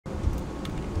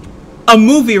a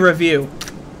movie review.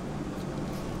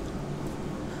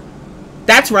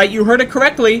 That's right, you heard it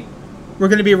correctly. We're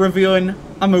going to be reviewing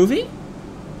a movie.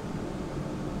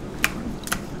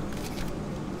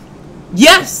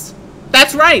 Yes,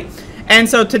 that's right. And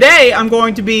so today I'm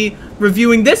going to be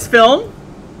reviewing this film,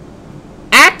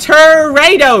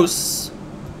 Aterrados,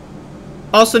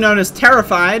 also known as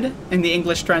Terrified in the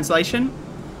English translation.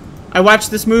 I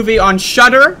watched this movie on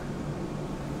Shudder.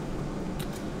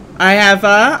 I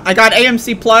got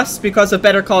AMC Plus because of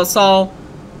Better Call Saul,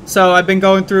 so I've been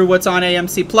going through what's on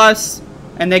AMC Plus,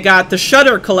 and they got the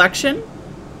Shudder collection,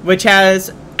 which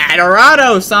has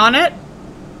Aterrados on it.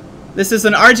 This is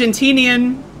an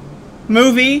Argentinian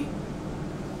movie,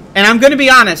 and I'm going to be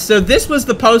honest, so this was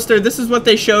the poster, this is what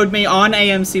they showed me on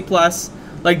AMC Plus,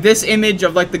 like this image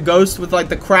of like the ghost with like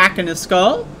the crack in his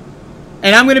skull,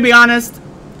 and I'm going to be honest,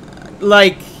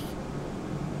 like,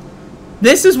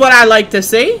 this is what I like to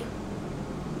see.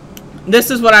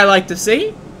 This is what I like to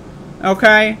see.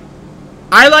 Okay?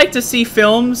 I like to see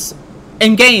films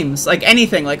and games, like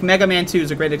anything, like Mega Man 2 is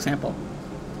a great example.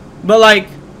 But like,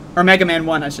 or Mega Man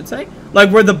 1, I should say.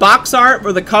 Like where the box art,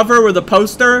 or the cover, or the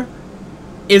poster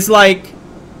is like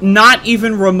not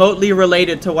even remotely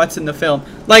related to what's in the film.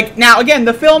 Like, now again,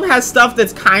 the film has stuff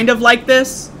that's kind of like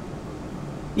this.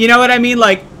 You know what I mean?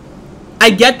 Like,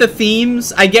 I get the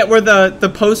themes, I get where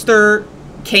the poster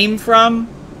came from,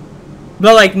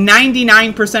 but like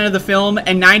 99% of the film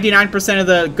and 99% of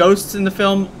the ghosts in the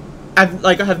film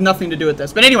have nothing to do with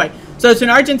this. But anyway, so it's an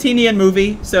Argentinian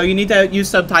movie, so you need to use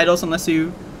subtitles unless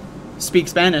you speak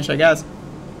Spanish, I guess.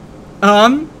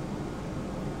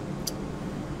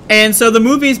 And so the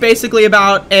movie is basically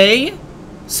about a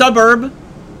suburb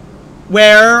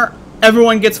where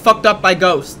everyone gets fucked up by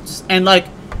ghosts, and like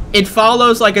it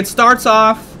follows, like it starts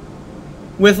off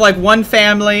with like one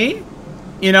family,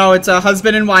 you know, it's a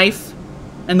husband and wife,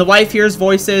 and the wife hears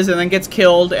voices and then gets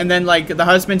killed, and then like the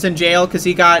husband's in jail because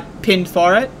he got pinned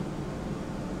for it.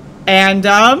 And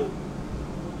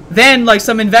then like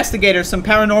some investigators, some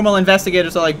paranormal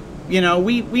investigators are like, you know,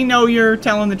 we know you're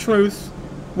telling the truth.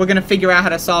 We're gonna figure out how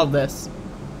to solve this.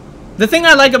 The thing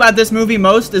I like about this movie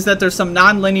most is that there's some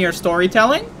non-linear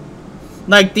storytelling.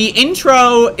 Like the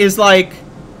intro is like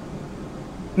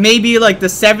maybe like the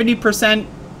 70%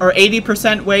 or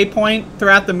 80% waypoint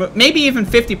throughout the movie, maybe even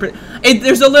 50%.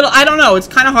 There's a little, I don't know, it's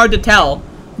kind of hard to tell.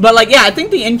 But like, yeah, I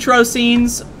think the intro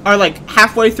scenes are like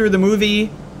halfway through the movie,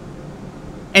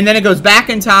 and then it goes back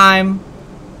in time.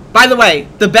 By the way,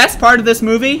 the best part of this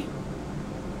movie,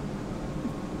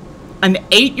 an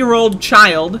 8-year-old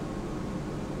child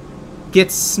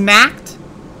gets smacked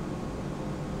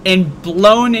and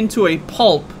blown into a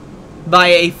pulp by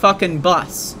a fucking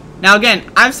bus. Now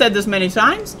again, I've said this many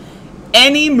times,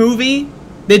 any movie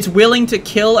that's willing to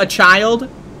kill a child,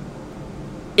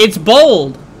 it's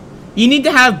bold. You need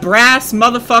to have brass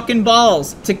motherfucking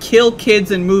balls to kill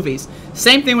kids in movies.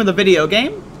 Same thing with a video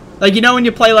game. Like, you know when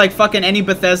you play like fucking any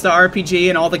Bethesda RPG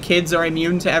and all the kids are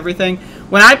immune to everything?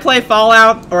 When I play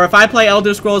Fallout, or if I play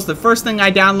Elder Scrolls, the first thing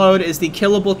I download is the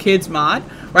Killable Kids mod,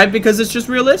 right? Because it's just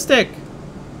realistic.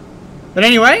 But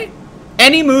anyway,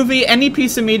 any movie, any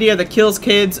piece of media that kills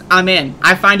kids, I'm in.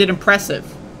 I find it impressive.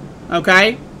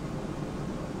 Okay?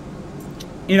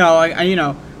 You know, you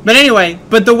know. But anyway,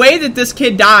 but the way that this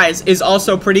kid dies is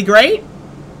also pretty great.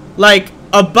 Like,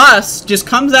 a bus just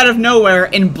comes out of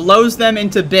nowhere and blows them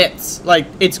into bits. Like,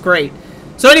 it's great.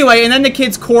 So anyway, and then the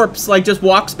kid's corpse, like, just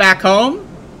walks back home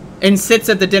and sits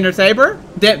at the dinner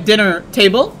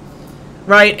table,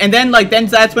 right? And then, like, then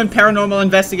that's when paranormal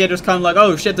investigators come, like,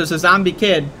 oh, shit, there's a zombie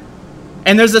kid.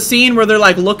 And there's a scene where they're,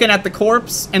 like, looking at the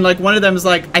corpse, and, like, one of them is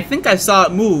like, I think I saw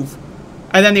it move.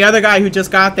 And then the other guy who just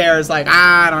got there is like,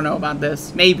 I don't know about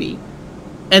this. Maybe.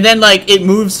 And then, like, it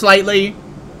moves slightly.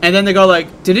 And then they go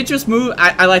like, did it just move?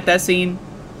 I like that scene.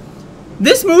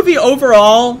 This movie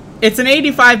overall, it's an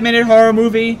 85-minute horror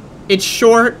movie. It's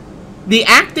short. The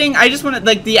acting, I just want to,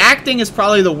 like, the acting is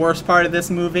probably the worst part of this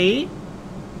movie.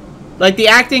 Like, the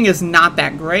acting is not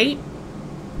that great.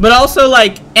 But also,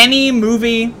 like, any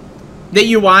movie that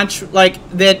you watch, like,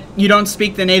 that you don't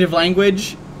speak the native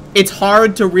language, it's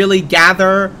hard to really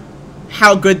gather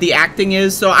how good the acting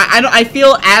is. So I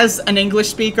feel as an English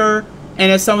speaker and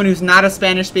as someone who's not a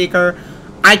Spanish speaker,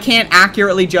 I can't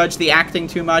accurately judge the acting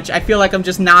too much. I feel like I'm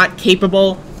just not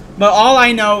capable. But all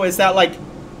I know is that, like,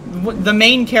 the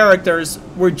main characters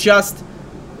were just,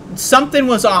 something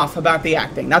was off about the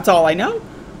acting. That's all I know.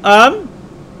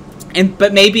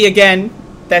 But maybe, again,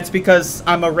 that's because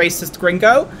I'm a racist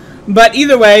gringo. But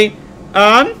either way,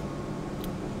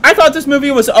 I thought this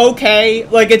movie was okay.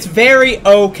 Like, it's very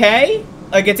okay.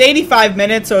 Like, it's 85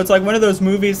 minutes, so it's like one of those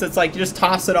movies that's like, you just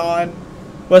toss it on.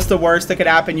 What's the worst that could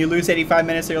happen? You lose 85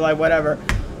 minutes, so you're like, whatever.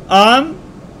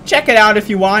 Check it out if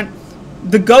you want.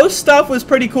 The ghost stuff was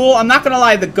pretty cool. I'm not gonna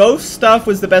lie, the ghost stuff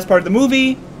was the best part of the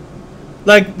movie.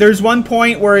 Like, there's one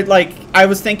point where, like, I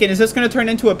was thinking, is this gonna turn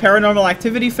into a Paranormal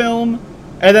Activity film?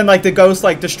 And then, like, the ghost,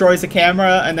 like, destroys the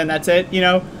camera, and then that's it, you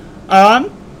know?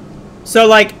 So,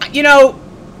 like, you know,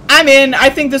 I'm in. I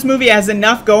think this movie has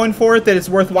enough going for it that it's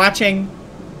worth watching.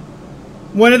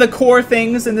 One of the core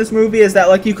things in this movie is that,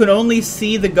 like, you can only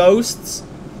see the ghosts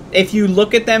if you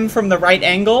look at them from the right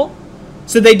angle.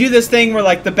 So they do this thing where,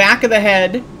 like, the back of the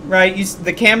head, right,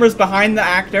 the camera's behind the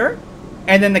actor,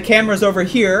 and then the camera's over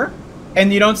here,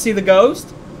 and you don't see the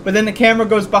ghost, but then the camera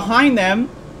goes behind them,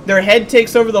 their head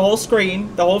takes over the whole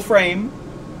screen, the whole frame,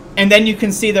 and then you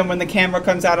can see them when the camera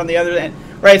comes out on the other end.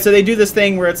 Right, so they do this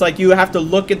thing where it's like you have to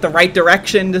look at the right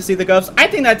direction to see the ghosts. I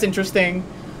think that's interesting.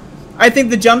 I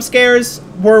think the jump scares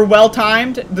were well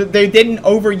timed. They didn't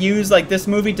overuse, like, this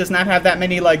movie does not have that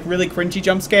many, like, really cringy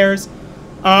jump scares.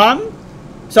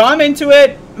 So I'm into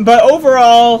it, but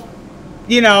overall,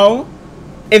 you know,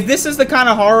 if this is the kind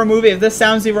of horror movie, if this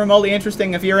sounds even remotely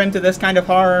interesting, if you're into this kind of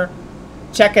horror,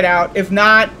 check it out. If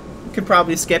not, you could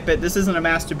probably skip it. This isn't a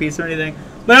masterpiece or anything.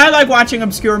 But I like watching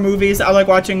obscure movies. I like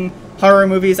watching horror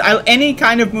movies. Any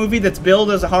kind of movie that's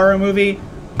billed as a horror movie,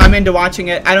 I'm into watching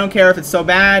it. I don't care if it's so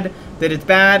bad that it's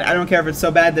bad. I don't care if it's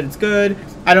so bad that it's good.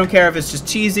 I don't care if it's just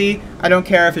cheesy. I don't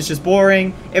care if it's just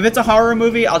boring. If it's a horror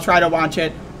movie, I'll try to watch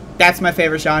it. That's my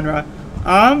favorite genre.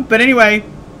 But anyway,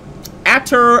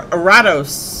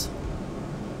 Aterrados,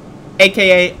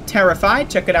 aka Terrified.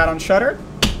 Check it out on Shudder.